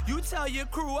You tell your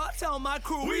crew, I tell my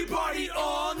crew, we party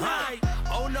all night.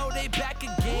 Oh no, they back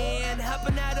again,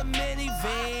 hopping out of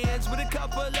minivans with a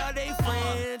couple of they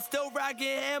friends, still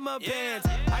rocking hammer bands.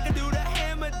 I can do the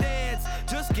hammer dance,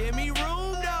 just give me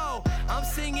room though. I'm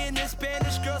singing in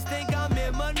Spanish, girls think I'm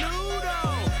in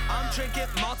Menudo. I'm drinking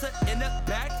Malta in the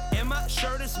back, and my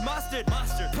shirt is mustard.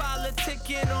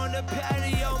 Politicking on the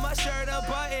patio, my shirt a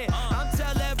button. I'm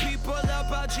telling people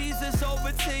about Jesus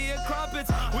over to your crumpets.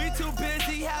 We too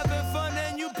busy having fun,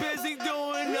 and you busy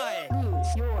doing nothing.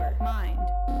 Lose your mind.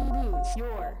 Lose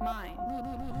your mind.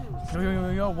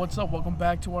 Yo, what's up? Welcome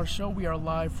back to our show. We are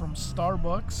live from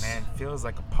Starbucks. Man, feels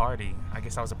like a party. I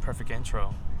guess that was a perfect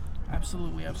intro.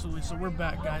 Absolutely. So we're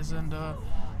back, guys, and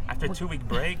After a 2-week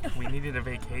break, we needed a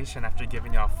vacation after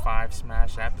giving y'all 5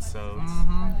 smash episodes.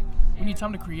 we need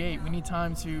time to create. We need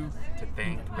time to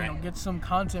think, right? get some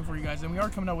content for you guys, and we are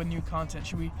coming out with new content.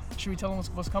 Should we tell them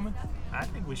what's coming? I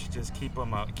think we should just keep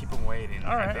them waiting.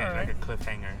 All right. Like a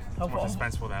cliffhanger. It's more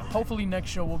suspenseful that way. Hopefully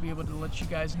next show we'll be able to let you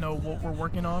guys know what we're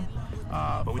working on.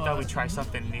 But we thought we'd try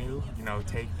something new.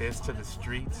 Take this to the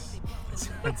streets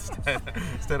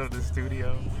instead of the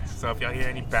studio. So if y'all hear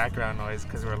any background noise,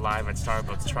 because we're live at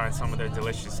Starbucks trying some of their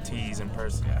delicious teas in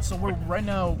person. Yeah. So right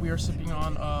now we are sipping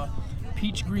on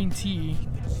peach green tea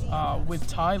with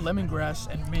Thai lemongrass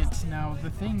and mint. Now the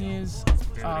thing is,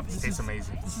 Dude, it tastes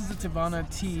amazing. This is the Tivana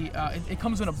tea. It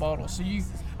comes in a bottle, so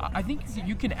I think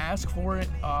you can ask for it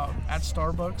at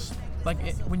Starbucks,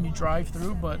 when you drive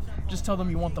through, but just tell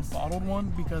them you want the bottled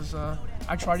one, because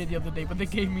I tried it the other day, but they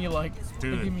gave me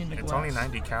it's only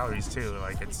 90 calories too.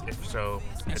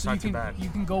 It's not too bad. You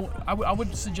can go. I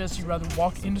would suggest you rather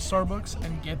walk into Starbucks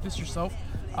and get this yourself.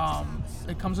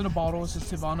 It comes in a bottle. It's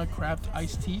the Tivana Craft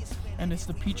Iced Tea, and it's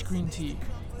the peach green tea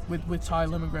with Thai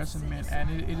lemongrass and mint, and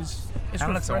it's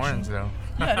kind of refreshing. looks orange though.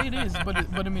 Yeah, it is, but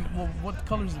I mean, well, what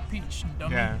color is the peach?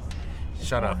 Dummy? Yeah.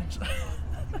 Shut up.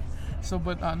 So,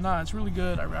 it's really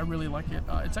good. I really like it.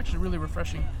 It's actually really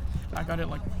refreshing. I got it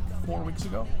 4 weeks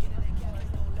ago,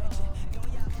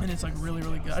 and it's really,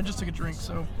 really good. I just took a drink,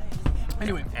 so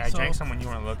anyway. Yeah, I drank some when you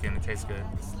weren't looking. It tastes good.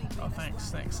 Oh, thanks.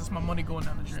 That's my money going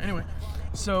down the drain. Anyway,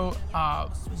 so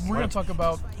we're gonna talk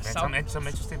about some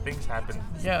interesting things happened.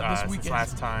 This weekend. Since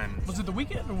last time. Was it the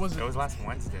weekend or was it? It was last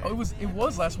Wednesday. Oh, it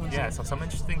was last Wednesday. Yeah. So some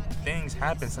interesting things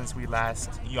happened since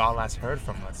y'all last heard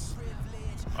from us.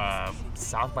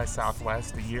 South by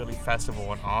Southwest, the yearly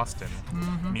festival in Austin,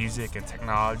 music and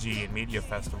technology and media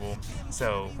festival.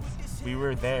 So we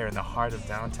were there in the heart of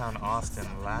downtown Austin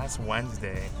last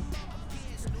Wednesday,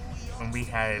 and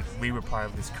we were part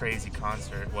of this crazy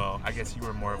concert. Well, I guess you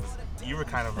were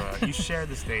shared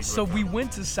the stage. So with we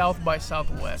went to South by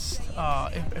Southwest.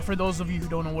 For those of you who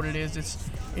don't know what it is,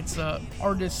 it's a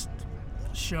artist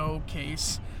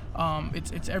showcase.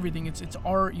 It's everything. It's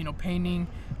art, painting.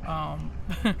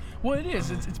 Well, it is.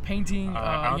 It's painting,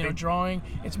 drawing.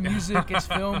 It's music. It's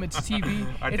film. It's TV.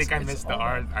 I think I missed the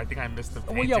art. I think I missed the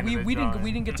painting. Well, yeah, we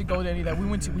didn't get to go to any of that. We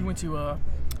went to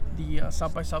the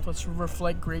South by Southwest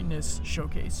Reflect Greatness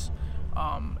showcase,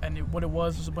 and what it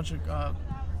was a bunch of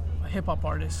hip hop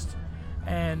artists,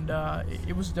 and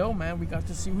it was dope, man. We got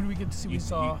to see. Who did we get to see? You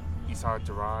saw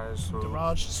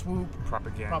Daraj, Swoop,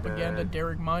 Propaganda,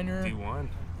 Derek Minor, D1.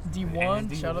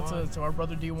 Shout out to our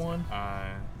brother D1.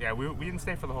 We didn't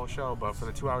stay for the whole show, but for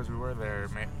the 2 hours we were there,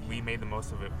 we made the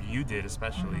most of it. You did,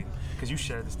 especially, because you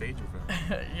shared the stage with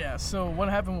him. Yeah. So what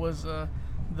happened was the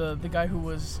guy who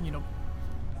was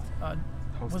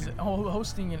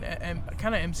hosting and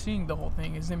kind of emceeing the whole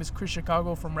thing. His name is Chris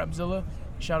Chicago from Rapzilla.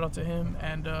 Shout out to him.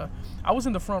 And I was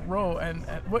in the front row. And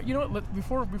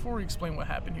before we explain what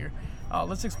happened here,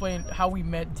 let's explain how we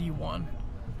met D1.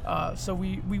 So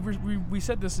we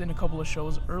said this in a couple of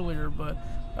shows earlier, but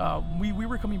we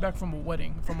were coming back from a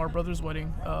wedding, from our brother's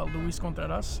wedding, Luis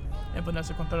Contreras and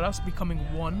Vanessa Contreras becoming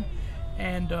one,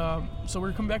 and so we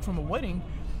were coming back from a wedding,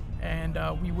 and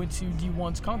we went to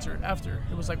D1's concert after.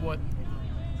 It was how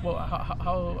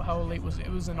late was it?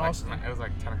 It was in Austin. It was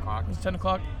 10 o'clock. It was 10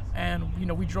 o'clock, and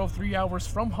we drove 3 hours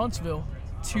from Huntsville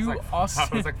to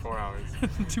Austin. It was 4 hours.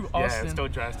 To Austin. Yeah, still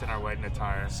dressed in our wedding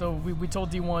attire. So we told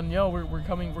D1, yo, we're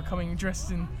coming dressed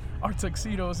in our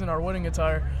tuxedos and our wedding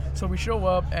attire. So we show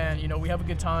up and we have a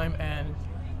good time, and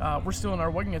we're still in our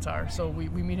wedding attire. So we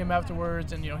meet him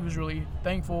afterwards, and he was really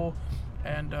thankful.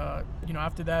 And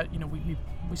after that, we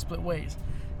split ways.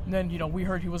 And then we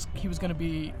heard he was going to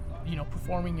be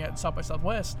performing at South by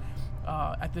Southwest.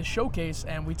 At this showcase,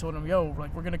 and we told him,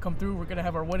 we're gonna come through, we're gonna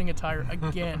have our wedding attire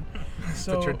again.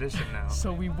 So it's a tradition now.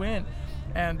 So we went,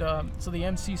 And so the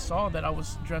MC saw that I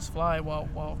was dressed fly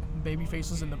while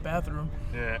Babyface was in the bathroom.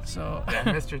 Yeah. So yeah,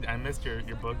 I missed your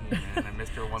boogie, man. I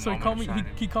missed your one so moment.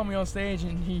 he called me on stage,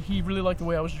 and he really liked the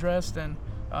way I was dressed, and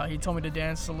he told me to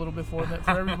dance a little bit for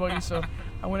everybody. So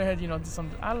I went ahead, did some.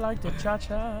 I like the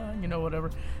cha-cha,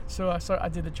 whatever. So I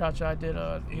did the cha-cha. I did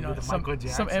some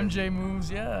MJ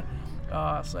moves. Yeah.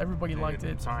 So everybody liked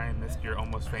it. I'm sorry I missed your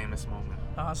almost famous moment.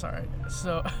 That's all right.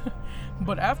 So,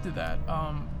 but after that,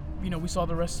 we saw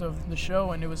the rest of the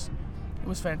show, and it was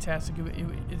fantastic.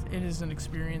 It is an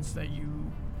experience that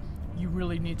you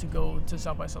really need to go to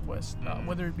South by Southwest,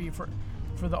 whether it be for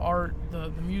the art, the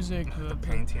music, the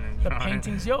painting, and the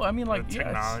paintings. Yo, I mean, like, the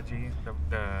technology,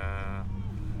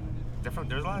 different.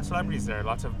 There's a lot of celebrities there.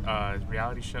 Lots of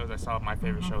reality shows. I saw my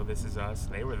favorite show, This Is Us.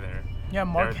 They were there. Yeah,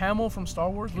 Mark Hamill from Star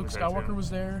Wars, Luke Skywalker was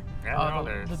there. Yeah, they're all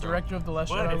there. The director of The Last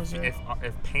Jedi was there.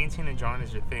 If painting and drawing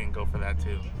is your thing, go for that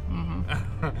too.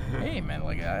 Mm-hmm. Hey man,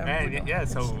 like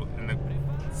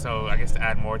So I guess to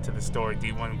add more to the story, do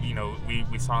you want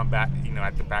we saw him back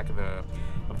at the back of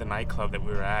the nightclub that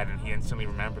we were at, and he instantly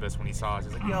remembered us when he saw us.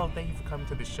 He's like, "Yo, thank you for coming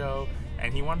to the show,"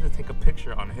 and he wanted to take a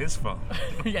picture on his phone.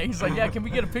 Yeah, he's like, "Yeah, can we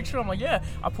get a picture?" I'm like, "Yeah."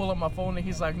 I pull up my phone, and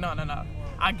he's like, "No,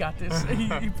 I got this."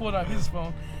 He pulled out his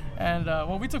phone. And,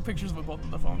 we took pictures with both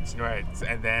of the phones. Right.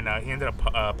 And then he ended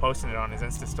up posting it on his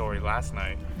Insta story last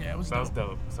night. Yeah, it was dope. That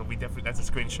was dope. So that's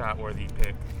a screenshot worthy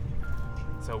pic.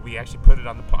 So we actually put it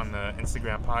on the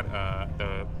Instagram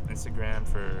the Instagram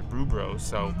for Brew Bros.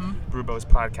 So Brew Bros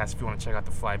podcast, if you want to check out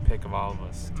the fly pic of all of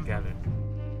us together.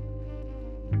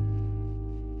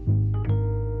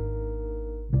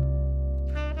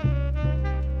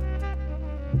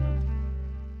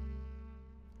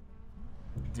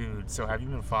 Dude, so have you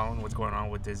been following what's going on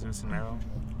with Jesus and Mero?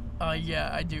 Yeah,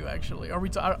 I do actually. Are we?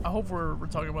 I hope we're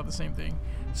talking about the same thing.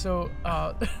 So, what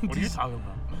are you talking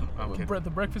about? The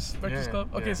Breakfast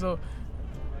Club. Okay, yeah. So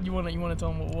you wanna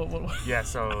tell them what? Yeah,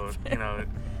 so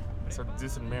so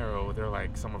Jesus and Mero, they're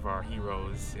like some of our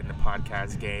heroes in the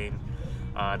podcast game.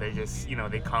 They just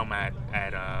they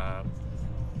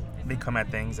come at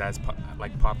things as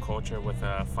like pop culture with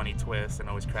a funny twist and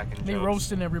always cracking jokes. They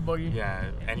roasting everybody.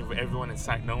 Yeah, and everyone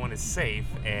inside, no one is safe.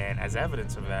 And as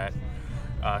evidence of that,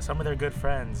 some of their good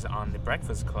friends on the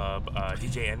Breakfast Club,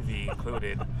 DJ Envy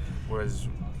included,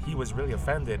 he was really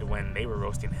offended when they were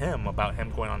roasting him about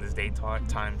him going on this daytime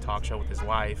talk show with his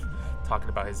wife, talking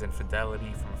about his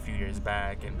infidelity from a few years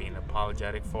back and being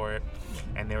apologetic for it.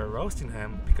 And they were roasting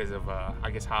him because of I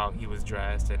guess how he was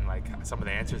dressed and like some of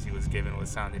the answers he was giving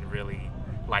was sounding really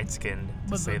light-skinned.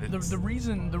 But the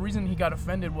reason he got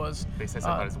offended was they said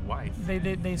something about his wife.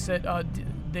 They said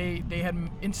they had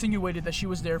insinuated that she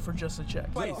was there for just a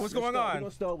check. Wait, what's going on? We're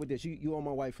gonna start with this. You owe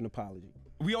my wife an apology.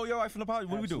 We owe your wife an apology.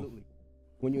 What Absolutely. do we do?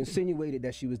 When you insinuated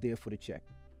that she was there for the check.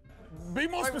 Be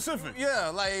more specific.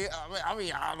 Yeah,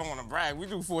 I don't want to brag. We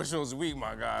do 4 shows a week,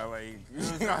 my guy. Like,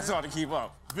 it's hard to keep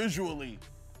up. Visually.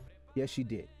 Yes, she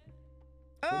did.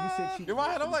 When you said she, in my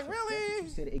head, I'm like, really? You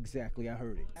said it exactly. I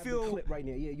heard it. I have the clip right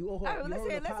now. Yeah, you owe her. All right,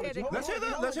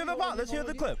 let's hear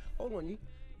the clip. Hold on,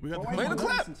 We got to play the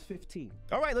clip. Since 15.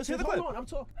 All right, let's hear the clip. Hold on, I'm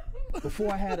talking.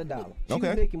 Before I had $1, she Okay.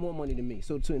 was making more money than me.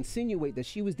 So to insinuate that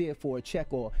she was there for a check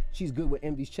or she's good with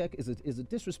Envy's check is a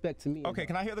disrespect to me. Okay,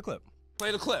 can I hear the clip?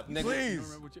 Play the clip, nigga.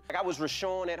 Please. Like I was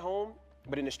Rashawn at home,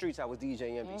 but in the streets I was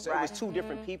DJ Envy. So it was 2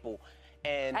 different people.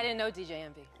 And I didn't know DJ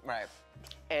Envy. right.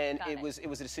 And Got it it.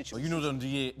 was a situation. You know them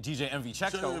DJ Envy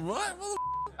checks, though. What?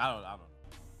 I don't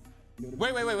know.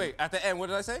 Wait. At the end, what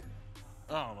did I say?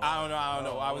 I don't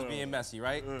know. I was being messy,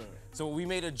 right? So we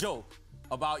made a joke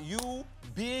about you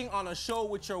being on a show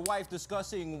with your wife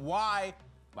discussing why.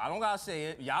 I don't gotta say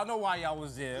it. Y'all know why y'all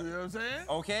was there. You know what I'm saying?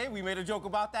 Okay, we made a joke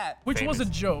about that. Which was a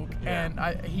joke, Yeah.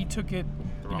 and he took it,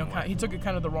 wrong way. he took it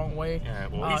kind of the wrong way. Yeah,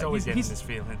 well, he's always getting his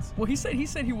feelings. Well, he said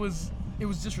it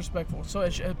was disrespectful. So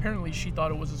apparently she thought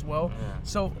it was as well. Yeah.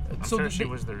 So I'm so sure they- she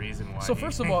was the reason why. So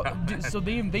first of all, so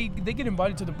they get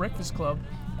invited to the Breakfast Club,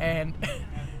 and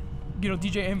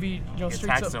DJ Envy straight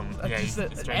attacks up them. Yeah, just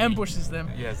he's straight- ambushes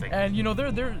them. Yeah, it's like- and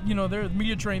they're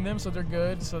media trained them, so they're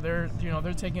good. So they're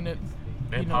taking it.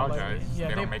 They apologize.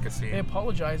 They don't make a scene. They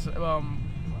apologize for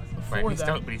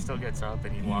that. But he still gets up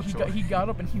and he walks away. He got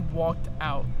up and he walked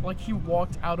out. Like he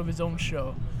walked out of his own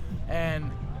show,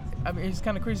 and I mean it's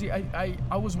kind of crazy. I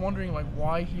was wondering like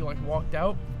why he like walked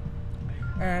out,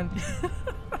 and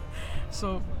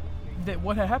so that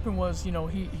what had happened was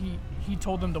he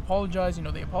told them to apologize.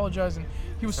 They apologized, and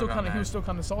he was still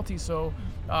kind of salty. So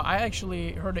I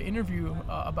actually heard an interview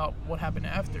about what happened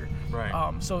after.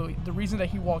 Right. So the reason that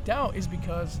he walked out is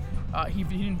because he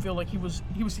didn't feel like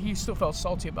he still felt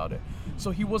salty about it.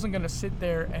 So he wasn't gonna sit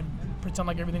there pretend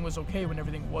like everything was okay when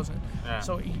everything wasn't. Yeah.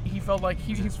 So he felt like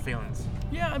he his feelings.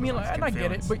 yeah, I mean, Those and I get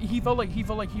it, feelings. but he felt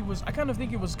like he was. I kind of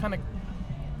think it was kind of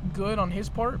good on his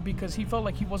part because he felt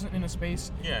like he wasn't in a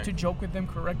space Yeah. to joke with them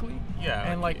correctly.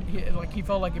 Yeah, and like he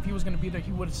felt like if he was gonna be there,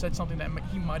 he would have said something that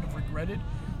he might have regretted.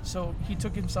 So he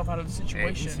took himself out of the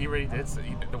situation. He really did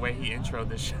the way he introed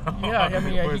the show. Yeah, I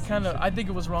mean, he was- kind of. I think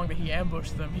it was wrong that he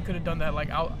ambushed them. He could have done that like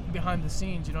out behind the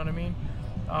scenes. You know what I mean?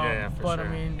 Yeah, for but sure.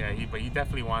 I mean, yeah, he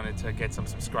definitely wanted to get some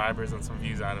subscribers and some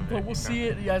views out of it. but we'll see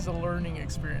it as a learning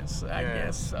experience, I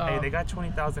guess. Hey, they got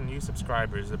 20,000 new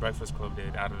subscribers. The Breakfast Club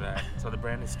did out of that. So the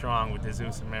brand is strong with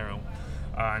Jesus and Meryl.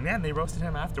 And then they roasted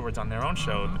him afterwards on their own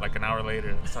show, like an hour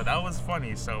later. So that was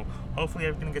funny. So hopefully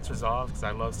everything gets resolved because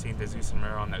I love seeing Jesus and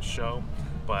Meryl on that show.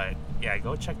 But yeah,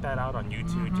 go check that out on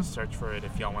YouTube. Just search for it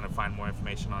if y'all want to find more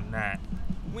information on that.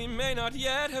 We may not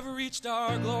yet have reached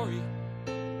our glory,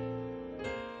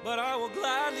 but I will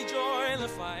gladly join the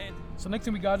fight. So next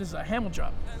thing we got is a Hamel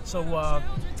Drop. So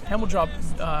Hamel Drop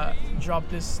dropped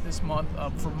this month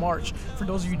for March. For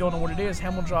those of you who don't know what it is,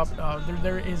 Hamel Drop,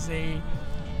 there is a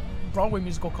Broadway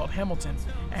musical called Hamilton,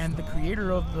 and the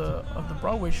creator of the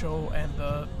Broadway show and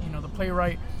the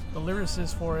playwright, the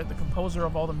lyricist for it, the composer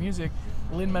of all the music,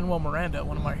 Lin-Manuel Miranda,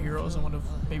 one of my heroes and one of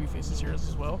Babyface's heroes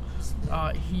as well.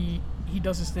 He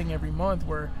does this thing every month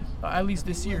where, at least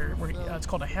this year, where it's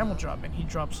called a Hamel Drop, and he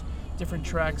drops different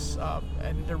tracks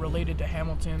and they're related to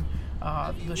Hamilton,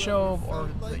 the show or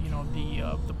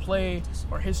the play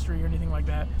or history or anything like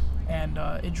that. And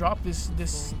it dropped this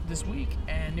week,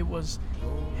 and it was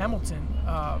Hamilton,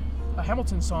 a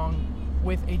Hamilton song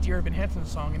with a Dear Evan Hansen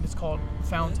song, and it's called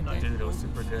Found Tonight. Dude, it was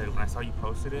super good. When I saw you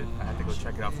posted it, I had to go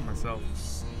check it out for myself.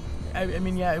 I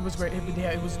mean, yeah, it was great.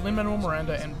 It was Lin-Manuel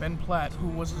Miranda and Ben Platt, who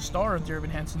was the star of Dear Evan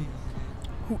Hansen,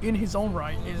 who in his own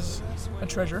right is a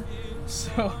treasure.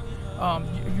 So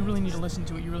you really need to listen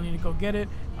to it. You really need to go get it.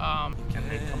 And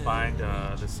they combined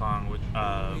the song with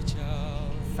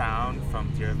Found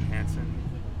from Dear Evan Hansen.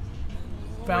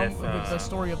 Found with the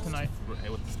story of tonight.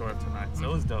 With the story of tonight. So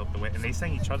it was dope. And they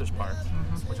sang each other's parts,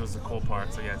 which was the cool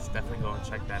part. So yes, definitely go and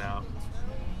check that out.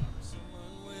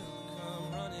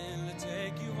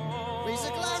 Raise a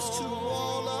glass to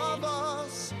all of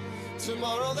us.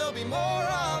 Tomorrow there'll be more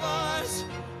of us,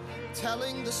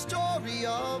 telling the story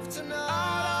of tonight.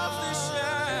 Out of the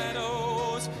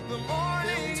shadows, the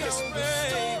morning is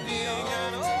breaking,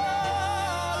 and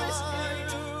all is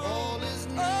new. all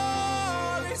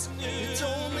is new. It's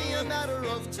only a matter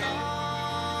of time.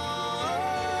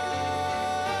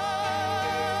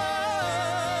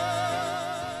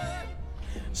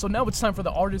 So now it's time for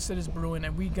the artist that is brewing,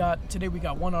 and today we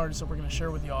got one artist that we're gonna share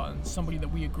with y'all, and somebody that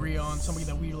we agree on, somebody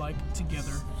that we like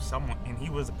together. And he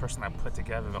was the person that put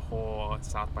together the whole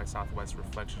South by Southwest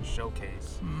Reflection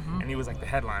Showcase. And he was like the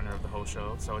headliner of the whole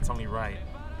show, so it's only right.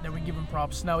 That we give him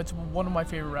props. Now it's one of my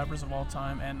favorite rappers of all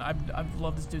time, and I've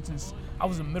loved this dude since I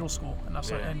was in middle school, and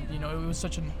it was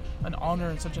such an honor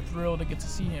and such a thrill to get to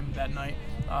see him that night.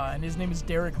 And his name is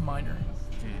Derek Minor.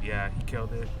 Dude, yeah, he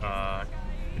killed it.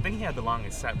 I think he had the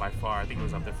longest set by far. I think it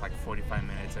was up there for like 45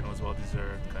 minutes, and it was well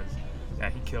deserved because, yeah,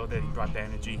 he killed it. He brought the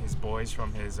energy. His boys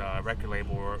from his record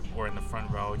label were in the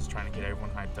front row, just trying to get everyone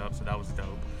hyped up. So that was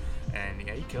dope. And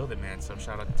yeah, he killed it, man. So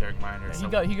shout out to Derek Minor.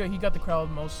 Yeah, he got the crowd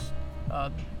the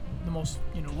most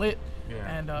lit,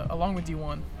 Yeah. and along with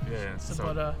D1. Yeah.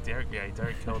 So but Derek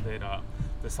killed it.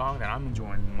 The song that I'm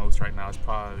enjoying the most right now is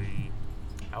probably,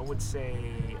 I would say,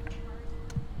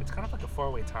 it's kind of like a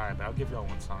four-way tie, but I'll give y'all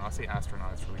one song. I'll say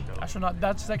Astronaut. It's really dope. Astronaut,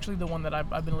 that's actually the one that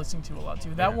I've been listening to a lot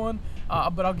too. That Yeah. one,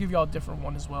 but I'll give y'all a different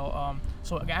one as well.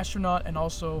 So Astronaut, and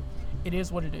also It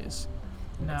Is What It Is.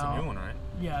 That's Now, a new one, right?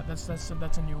 Yeah, that's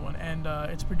a new one, and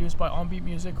it's produced by On Beat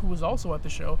Music, who was also at the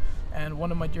show, and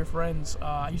one of my dear friends.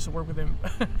 I used to work with him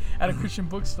at a Christian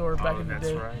bookstore back in the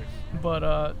day. That's right. But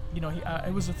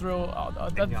it was a thrill.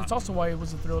 That's also why it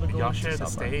was a thrill to go. Y'all to shared the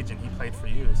South by. stage, and he played for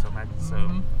you. So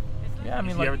Yeah, I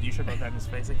mean, you should have that in his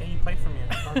face. Like, hey, you played for me at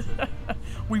the concert.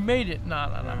 we made it. Nah.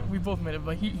 Yeah. We both made it.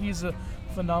 But he's a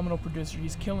phenomenal producer.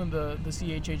 He's killing the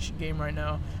CHH game right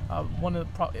now. One of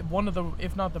the,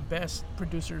 if not the best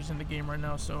producers in the game right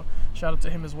now. So shout out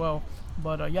to him as well.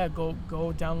 But yeah, go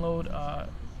download.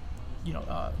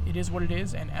 It Is What It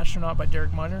Is and Astronaut by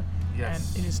Derek Minor.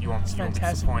 Yes. And it is You won't be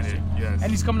fantastic. disappointed. Yes. And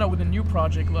he's coming out with a new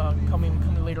project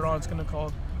coming later on. It's gonna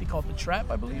be called The Trap,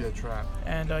 I believe. Yeah, Trap.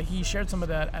 And he shared some of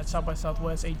that at South by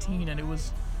Southwest 18, and it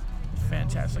was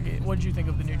fantastic. What did you think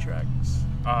of the new track?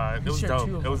 It was shared two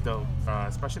dope. of It was dope.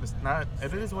 Especially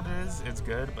It Is What It Is. It's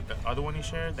good, but the other one he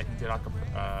shared that he did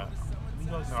acapella.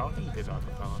 I don't think he did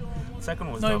acapella. The second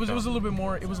one was No, dope, it was a though. little bit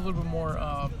more. It was a little bit more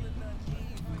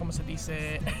como se dice,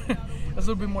 it was a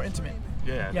little bit more intimate.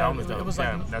 Yeah, that one was dope. It was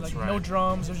Yeah, like, that's like right. no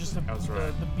drums. It was just the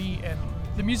right. beat and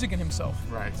the music and himself.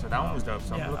 Right, so that one was dope.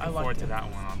 So yeah, I'm I looking liked forward to it. that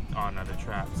one on the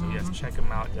trap. So yes, Mhm. check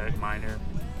him out, Derek Minor.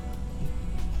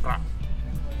 Blah.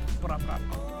 Blah, blah.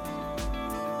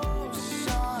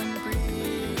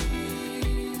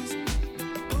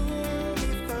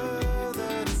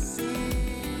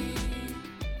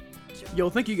 Yo,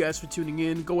 thank you guys for tuning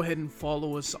in. Go ahead and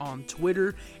follow us on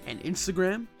Twitter and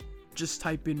Instagram. Just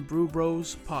type in Brew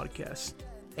Bros Podcast.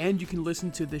 And you can listen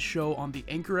to this show on the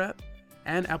Anchor app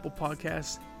and Apple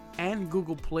Podcasts and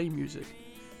Google Play Music.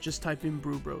 Just type in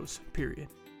Brew Bros, period.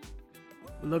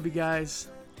 We love you guys.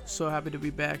 So happy to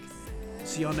be back.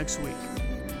 See y'all next week.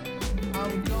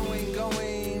 I'm going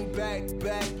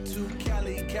back to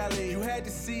Cali. You had to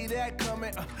see that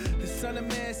coming. The son of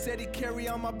man said he carry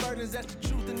all my burdens. That's the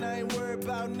truth, and I ain't worried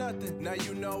about nothing. Now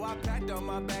you know I packed all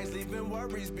my bags, leaving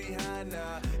worries behind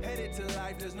now. Headed to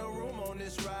life, there's no room on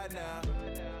this ride now.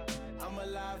 I'm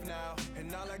alive now,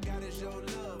 and all I got is your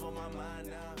love on my mind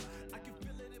now.